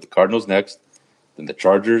the Cardinals next, then the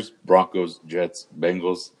Chargers, Broncos, Jets,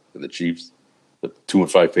 Bengals, then the Chiefs, the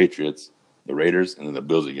 2-5 Patriots, the Raiders, and then the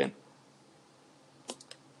Bills again.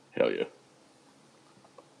 Hell yeah.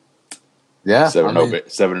 Yeah,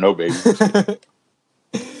 7-0, baby.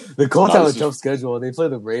 The Colts have a tough schedule. They play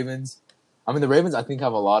the Ravens. I mean, the Ravens, I think,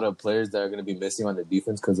 have a lot of players that are going to be missing on their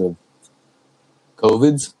defense because of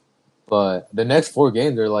COVIDs. But the next 4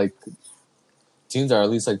 games are like teams are at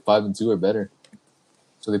least like 5-2 or better.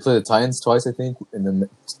 So they play the Titans twice, I think. In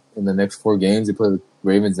the next 4 games, they play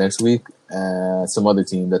Ravens next week, and some other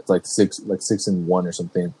team that's like 6-1 or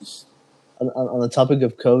something. On the topic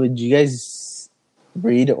of COVID, do you guys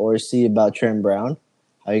read or see about Trent Brown?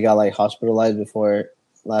 How he got like hospitalized before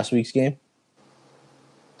last week's game?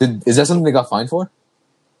 Is that something they got fined for?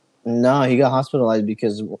 No, he got hospitalized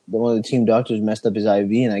because one of the team doctors messed up his IV,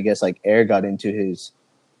 and I guess like air got into his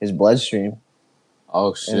bloodstream.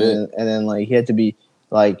 Oh shit! And then like he had to be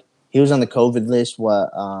like he was on the COVID list.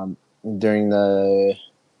 During the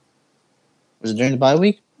bye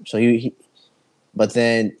week? So but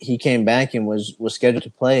then he came back and was scheduled to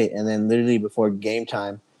play, and then literally before game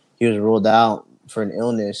time, he was ruled out for an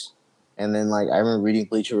illness. And then like I remember reading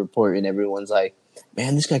Bleacher Report, and everyone's like,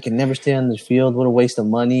 "Man, this guy can never stay on this field. What a waste of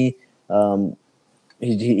money.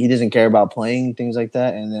 He doesn't care about playing, things like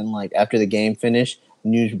that." And then like after the game finished,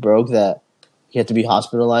 news broke that he had to be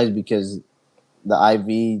hospitalized because the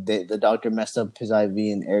IV, the doctor messed up his IV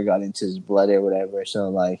and air got into his blood or whatever. So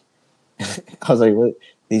like, I was like, what?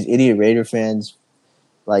 These idiot Raider fans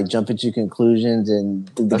like jumping to conclusions, and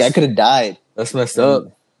the guy could have died. That's messed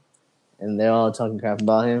up. And they're all talking crap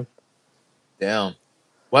about him. Damn.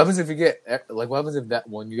 What happens if you get like? What happens if that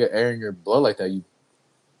when you get air in your blood like that, you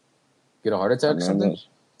get a heart attack or something?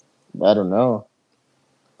 I don't know.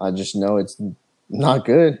 I just know it's not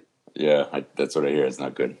good. Yeah, that's what I hear. It's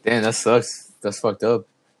not good. Damn, that sucks. That's fucked up.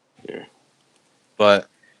 Yeah. But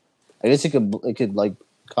I guess it could like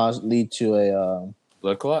lead to a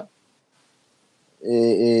blood clot.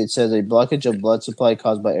 It says a blockage of blood supply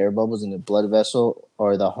caused by air bubbles in the blood vessel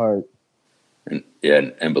or the heart. An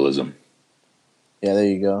embolism. Yeah, there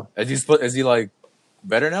you go. Is he like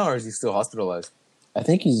better now, or is he still hospitalized? I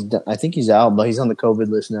think he's out, but he's on the COVID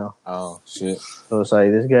list now. Oh shit! So it's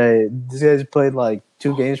like this guy's played like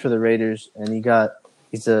 2 games for the Raiders, and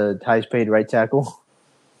he's the highest paid right tackle.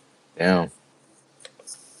 Damn,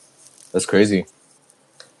 that's crazy.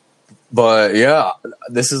 But yeah,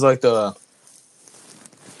 this is like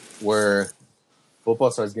where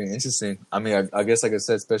football starts getting interesting. I mean, I guess like I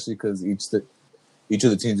said, especially because each of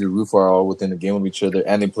the teams we root for are all within a game of each other,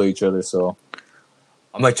 and they play each other. So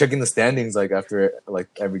I'm like checking the standings like after like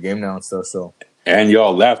every game now and stuff. So and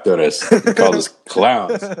y'all laughed at us, called us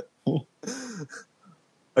clowns. Are you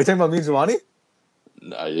talking about me and Giovanni?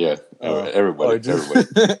 Yeah, everybody.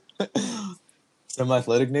 Some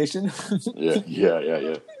athletic nation.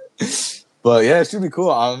 yeah. But yeah, it should be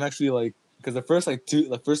cool. I'm actually like, because the first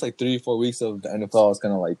 3-4 weeks of the NFL was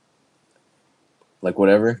kind of like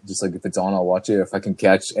whatever. Just like if it's on, I'll watch it. If I can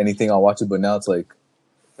catch anything, I'll watch it. But now it's like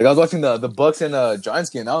I was watching the Bucks and Giants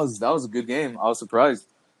game. That was a good game. I was surprised.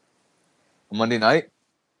 Monday night.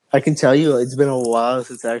 I can tell you, it's been a while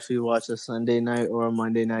since I actually watched a Sunday night or a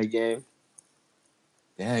Monday night game.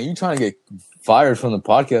 Damn, you trying to get fired from the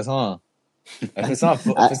podcast, huh? If it's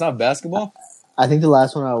not basketball. I think the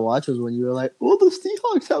last one I watched was when you were like, "Oh, the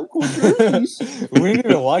Seahawks have cool jerseys." We didn't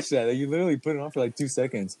even watch that. You literally put it on for like 2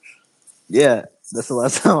 seconds. Yeah, that's the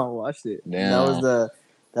last time I watched it. Damn. That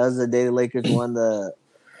was the day the Lakers won the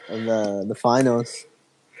finals.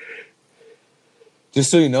 Just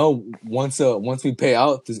so you know, once we pay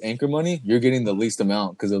out this anchor money, you're getting the least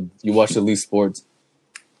amount because you watch the least sports.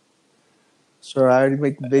 Sure, I already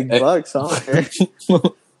make the big bucks, huh?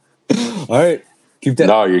 All right, keep that.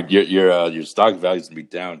 No, your stock value's gonna be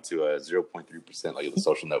down to 0.3%, like the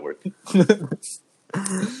social network.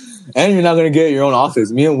 And you're not gonna get your own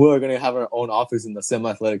office. Me and Will are gonna have our own office in the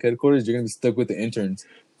semi-athletic headquarters. You're gonna be stuck with the interns.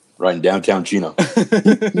 Right in downtown Chino.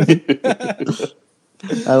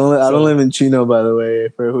 I don't live in Chino, by the way,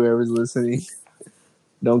 for whoever's listening.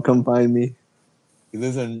 Don't come find me. He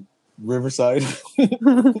lives in Riverside.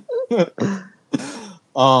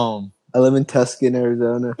 I live in Tuscan,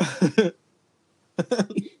 Arizona.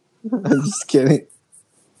 I'm just kidding.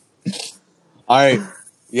 All right.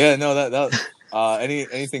 Yeah, no, that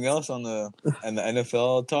anything else on the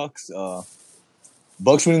NFL talks?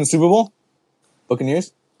 Bucks winning the Super Bowl?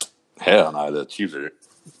 Buccaneers? Hell no, the Chiefs are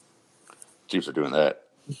doing that.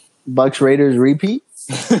 Bucks Raiders repeat?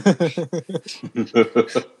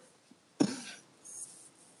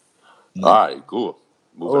 All right, cool.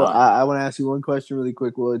 Moving on. I want to ask you one question really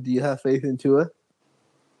quick. Well, do you have faith in Tua?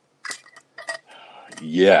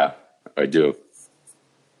 Yeah, I do.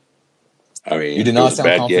 I mean, you did not sound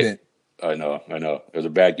confident. I know. It was a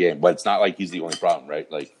bad game, but it's not like he's the only problem,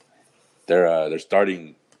 right? Like their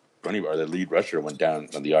starting running or their lead rusher went down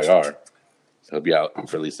on the IR, so he'll be out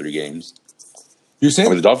for at least 3 games. You're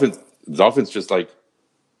saying the Dolphins just like,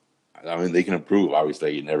 I mean, they can improve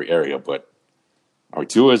obviously in every area, but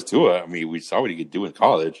Tua is Tua. I mean, we saw what he could do in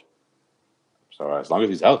college. So as long as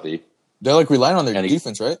he's healthy, they're like relying on their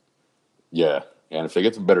defense, right? Yeah, and if they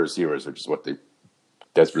get some better receivers, which is what they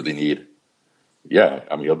desperately need. Yeah,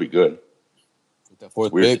 I mean he'll be good. With that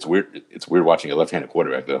fourth pick. It's weird watching a left-handed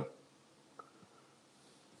quarterback though.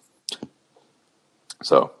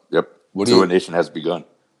 So, yep. Tua Nation has begun.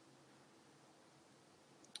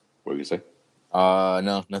 What were you say?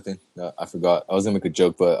 No, nothing. No, I forgot. I was gonna make a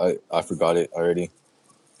joke, but I forgot it already.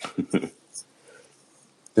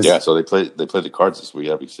 Yeah, so they play the Cards this week.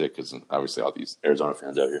 That'll be sick because obviously all these Arizona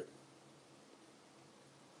fans out here.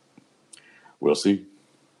 We'll see.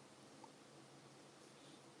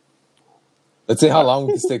 Let's see how long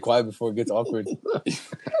we can stay quiet before it gets awkward.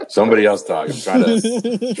 Somebody else talk. I'm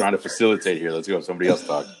trying to facilitate here. Let's go. Somebody else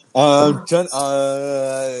talk. I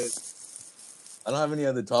don't have any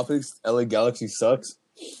other topics. LA Galaxy sucks.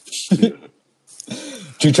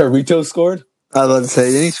 Chicharito scored. I was about to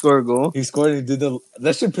say, didn't he score a goal? He scored and he did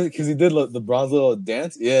that shit because he did the bronze little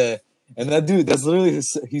dance. Yeah, and that dude, that's literally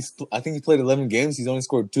I think he played 11 games. He's only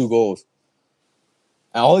scored 2 goals.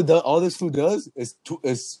 And all this fool does is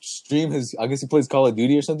stream his. I guess he plays Call of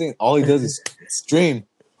Duty or something. All he does is stream,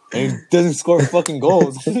 and he doesn't score fucking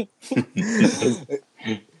goals. Is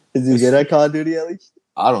he good at Call of Duty at least?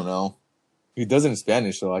 I don't know. He does it in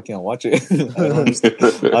Spanish, so I can't watch it. I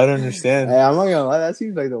don't understand. Hey, I'm not gonna lie. That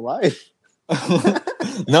seems like the life.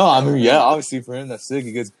 No, I mean, yeah, obviously for him that's sick.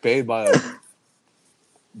 He gets paid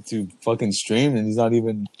to fucking stream, and he's not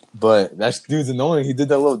even. But that dude's annoying. He did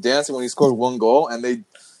that little dance when he scored 1 goal, and they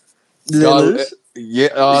lose?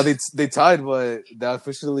 they tied, but that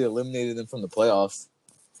officially eliminated them from the playoffs.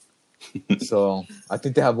 So I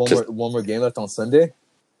think they have one more game left on Sunday.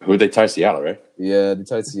 Who they tie? Seattle, right? Yeah, they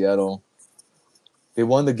tied Seattle. They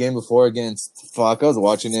won the game before against. Fuck, I was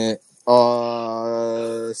watching it.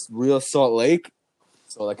 Real Salt Lake.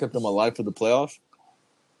 So that kept them alive for the playoffs.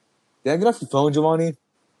 Yeah, get off your phone, Giovanni.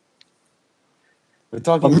 We're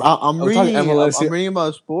talking. I'm reading MLS. I'm reading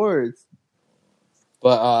about sports.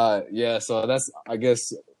 But yeah, so I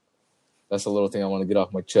guess that's a little thing I want to get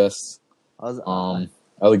off my chest. LA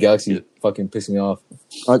Galaxy fucking pissed me off.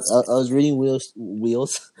 I was reading Will's.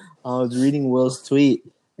 I was reading Will's tweet,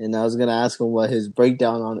 and I was gonna ask him what his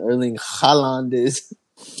breakdown on Erling Haaland is.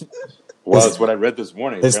 Well, that's what I read this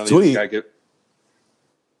morning. His apparently tweet.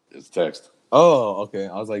 His text. Oh, okay.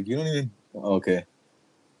 I was like, you don't even. Okay.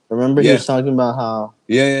 Remember he was talking about how.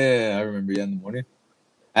 Yeah. I remember. Yeah, in the morning.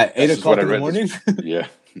 At 8 o'clock in the morning. Yeah.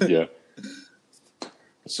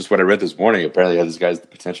 It's just what I read this morning. Apparently, this guy's the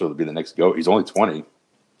potential to be the next GOAT. He's only 20,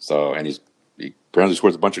 so he apparently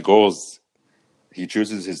scores a bunch of goals. He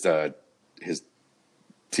chooses his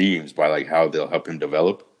teams by like how they'll help him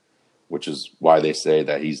develop, which is why they say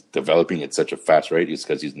that he's developing at such a fast rate. Is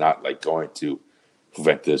because he's not like going to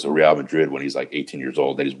Juventus or Real Madrid when he's like 18 years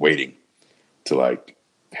old. That he's waiting to like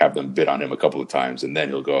have them bid on him a couple of times, and then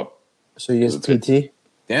he'll go. So he gets PT?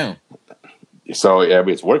 Damn. So yeah,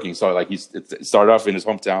 it's working. So like it started off in his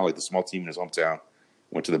hometown, like the small team in his hometown.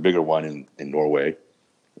 Went to the bigger one in Norway.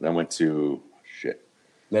 Then went to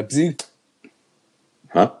Leipzig.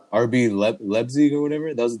 Huh? RB Leipzig or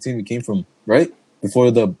whatever. That was the team he came from, right? Before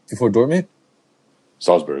Dortmund.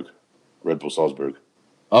 Salzburg, Red Bull Salzburg.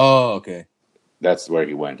 Oh, okay. That's where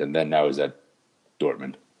he went, and then now he's at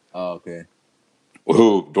Dortmund. Oh, okay.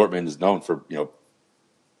 Who Dortmund is known for, yeah.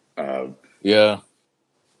 I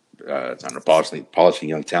don't know, polishing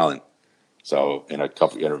young talent. So in a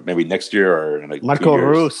couple, maybe next year or in like Marco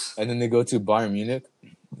Reus, and then they go to Bayern Munich.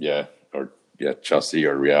 Yeah, Chelsea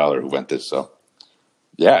or Real or Juventus. So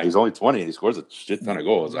yeah, he's only 20 and he scores a shit ton of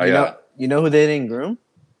goals. You know who they didn't groom?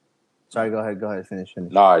 Sorry, go ahead, finish.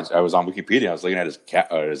 No, I was on Wikipedia. I was looking at his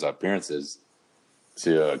appearances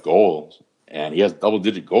to goals, and he has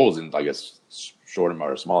double-digit goals in like a short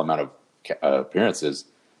amount or small amount of appearances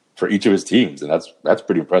for each of his teams, and that's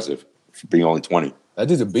pretty impressive for being only 20. That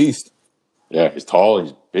dude's a beast. Yeah, he's tall and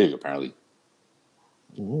he's big, apparently.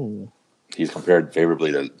 Ooh. He's compared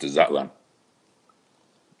favorably to Zlatan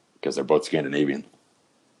because they're both Scandinavian.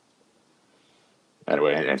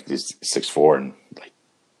 Anyway, and he's 6'4" and like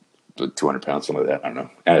 200 pounds, something like that. I don't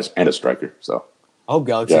know. And a striker. So I hope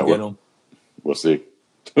Galaxy get him. We'll see.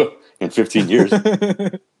 In 15 years.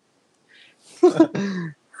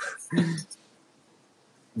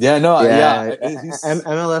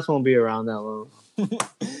 MLS won't be around that long.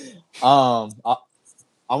 I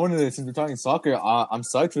wanted to, since we're talking soccer, I'm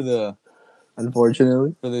psyched for the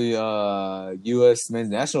U.S. men's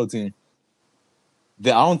national team.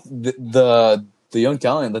 The young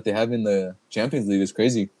talent that they have in the Champions League is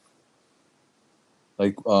crazy.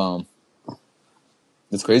 Like,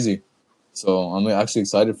 it's crazy. So I'm actually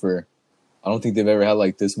excited for. I don't think they've ever had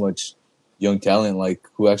like this much young talent, like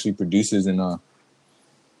who actually produces and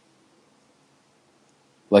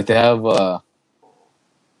like they have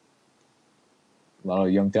A lot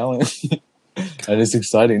of young talent. That is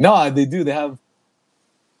exciting. No, they do. They have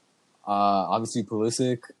obviously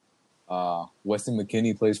Pulisic. Weston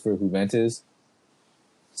McKennie plays for Juventus.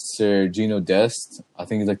 Sergino Dest, I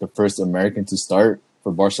think he's like the first American to start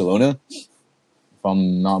for Barcelona, if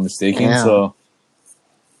I'm not mistaken. Damn.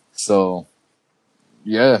 So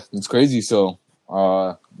yeah, it's crazy. So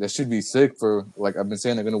that should be sick for, like I've been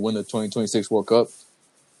saying, they're gonna win the 2026 World Cup.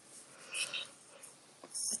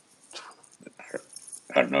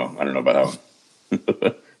 I don't know about that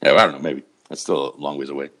one. Yeah, I don't know. Maybe that's still a long ways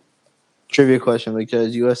away. Trivia question: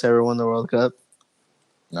 because U.S. ever won the World Cup?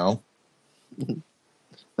 No,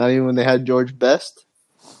 Not even when they had George Best.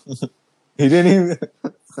 he didn't even.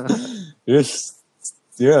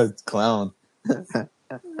 You're a clown.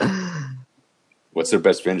 What's their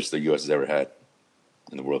best finish the U.S. has ever had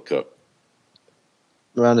in the World Cup?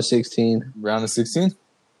 Round of 16. Round of 16?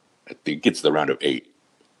 I think it's the round of 8.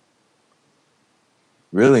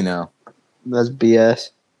 Really now? That's BS.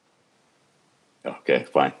 Okay,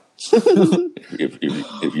 fine.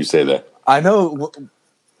 if you say that. I know.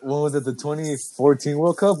 When was it, the 2014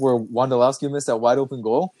 World Cup where Wondolowski missed that wide open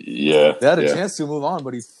goal? Yeah. They had a chance to move on,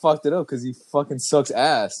 but he fucked it up because he fucking sucks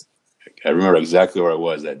ass. I remember exactly where I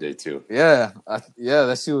was that day, too. Yeah.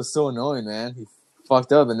 That shit was so annoying, man. He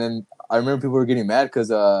fucked up. And then I remember people were getting mad because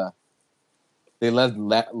they left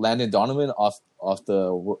Landon Donovan off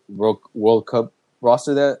the World Cup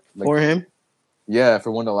roster for him? Yeah,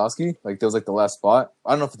 for Wondolowski. Like, that was like the last spot. I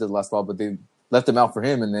don't know if it was the last spot, but they left him out for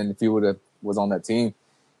him. And then if he was on that team,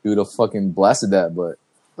 he would have fucking blasted that. But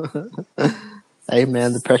hey,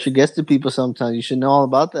 man, the pressure gets to people sometimes. You should know all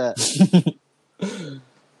about that.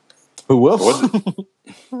 Who will?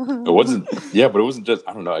 It wasn't. Yeah, but it wasn't just.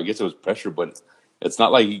 I don't know. I guess it was pressure, but it's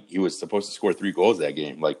not like he was supposed to score 3 goals that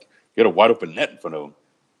game. Like, he had a wide open net in front of him.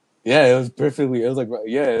 Yeah, it was perfectly. It was like,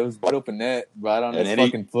 yeah, it was wide open net right on his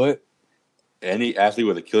fucking foot. Any athlete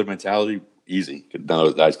with a killer mentality, easy. Could have done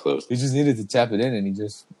those eyes closed. He just needed to tap it in, and he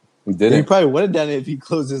didn't. He probably would have done it if he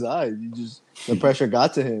closed his eyes. The pressure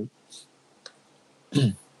got to him.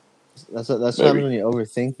 That's what happens when you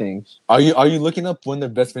overthink things. Are you looking up when their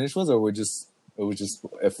best finish was, or it was just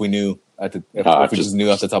if we knew if we just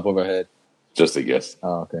knew off the top of our head? Just a guess.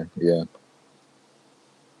 Oh, okay, yeah.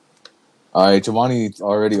 All right, Giovanni's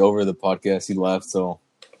already over the podcast. He left, so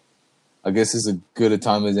I guess it's as good a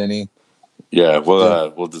time as any. Yeah,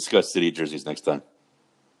 we'll discuss city jerseys next time.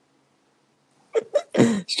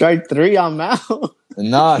 Strike 3, I'm out.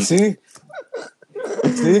 Nah, see?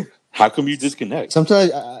 How come you disconnect?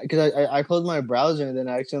 Sometimes, because I close my browser and then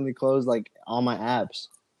I accidentally close like all my apps.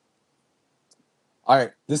 All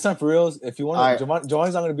right, this time for reals. If you want,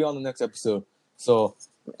 Giovanni's not going to be on the next episode. So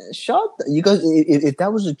you guys. If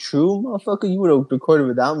that was a true motherfucker, you would have recorded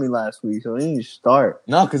without me last week. So then you start.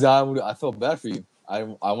 No, because I felt bad for you. I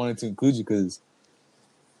wanted to include you because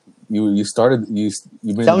you started you've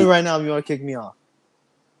been. Tell me right now if you want to kick me off.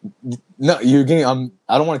 No, you're getting.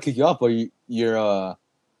 I don't want to kick you off, but you're.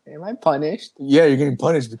 Am I punished? Yeah, you're getting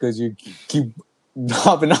punished because you keep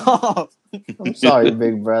hopping off. I'm sorry,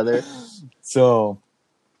 big brother. So,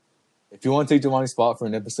 if you want to take Giovanni's spot for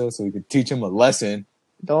an episode so we could teach him a lesson.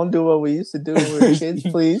 Don't do what we used to do when we were kids,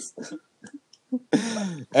 please.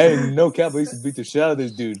 Hey, no cap, I used to beat the shit out of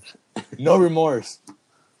this dude. No remorse.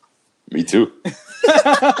 Me too.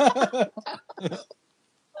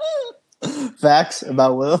 Facts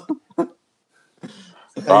about Will. All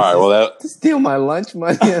right, well, steal my lunch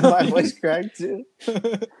money and my voice crack too.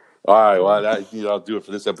 All right, well, I'll do it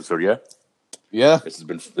for this episode. Yeah. Yeah. This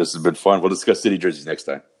has been fun. We'll discuss city jerseys next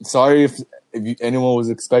time. Sorry if anyone was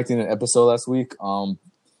expecting an episode last week.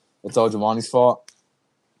 It's all Giovanni's fault.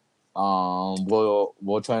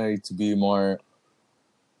 We'll try to be more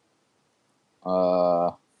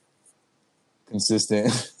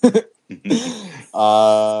consistent.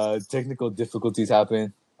 Technical difficulties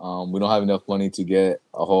happen. We don't have enough money to get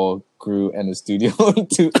a whole crew and a studio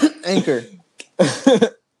to anchor.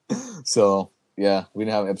 So yeah, we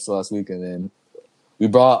didn't have an episode last week, and then we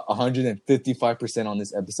brought 155% on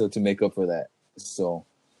this episode to make up for that. So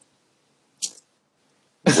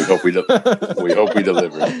we hope we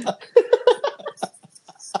deliver.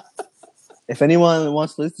 If anyone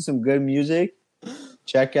wants to listen to some good music,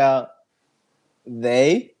 check out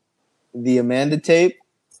the Amanda tape.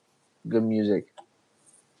 Good music.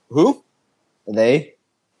 Who? They.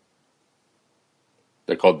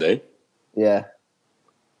 They're called They? Yeah.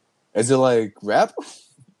 Is it like rap?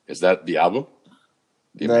 Is that the album?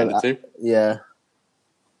 The Amanda tape? Yeah.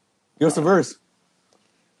 Give us a verse.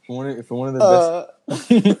 For one of the best.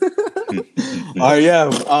 All right, yeah.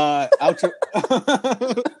 Outro.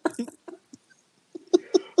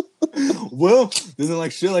 Will doesn't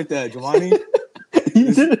like shit like that, Giovanni.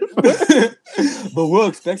 You did it. But Will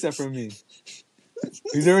expects that from me.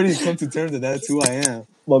 He's already come to terms that that's who I am.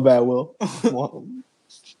 My bad, Will.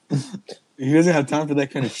 He doesn't have time for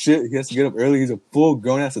that kind of shit. He has to get up early. He's a full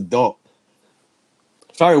grown-ass adult.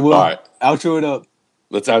 Sorry, Will. All right. Outro it up.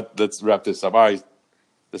 Let's wrap this up. All right.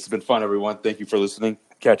 This has been fun, everyone. Thank you for listening.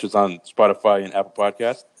 Catch us on Spotify and Apple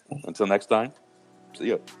Podcasts. Until next time, see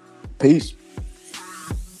ya. Peace.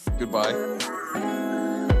 Goodbye.